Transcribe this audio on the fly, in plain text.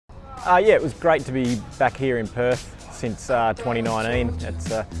Yeah, it was great to be back here in Perth since 2019.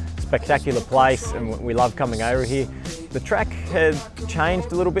 It's a spectacular place and we love coming over here. The track has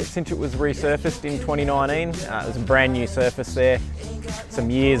changed a little bit since it was resurfaced in 2019. It was a brand new surface there.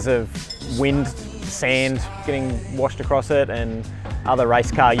 Some years of wind, sand getting washed across it and other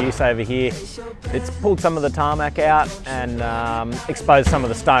race car use over here. It's pulled some of the tarmac out and exposed some of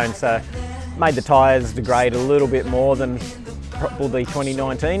the stones, so made the tyres degrade a little bit more than probably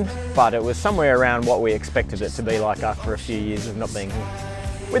 2019, but it was somewhere around what we expected it to be like after a few years of not being here.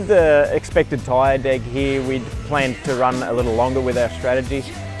 With the expected tyre deg here, we'd planned to run a little longer with our strategy.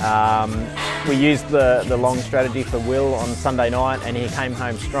 We used the long strategy for Will on Sunday night and he came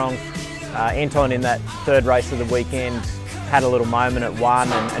home strong. Anton in that third race of the weekend had a little moment at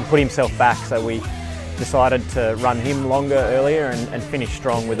one and put himself back, so we decided to run him longer earlier and finish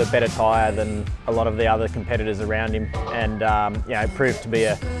strong with a better tyre than a lot of the other competitors around him, and it proved to be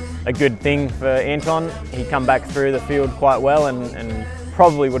a good thing for Anton. He come back through the field quite well and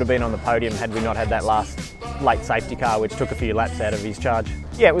probably would have been on the podium had we not had that last late safety car which took a few laps out of his charge.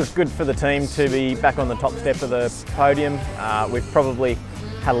 Yeah, it was good for the team to be back on the top step of the podium. We've probably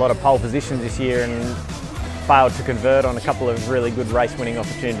had a lot of pole positions this year and failed to convert on a couple of really good race winning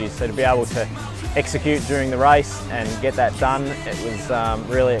opportunities, so to be able to execute during the race and get that done, it was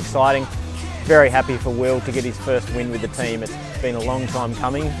really exciting. Very happy for Will to get his first win with the team. It's been a long time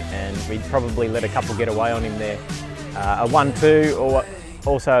coming and we'd probably let a couple get away on him there. A 1-2, or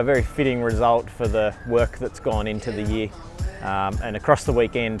also a very fitting result for the work that's gone into the year. And across the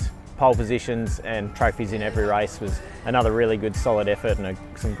weekend, pole positions and trophies in every race was another really good solid effort and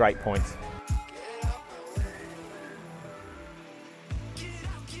some great points.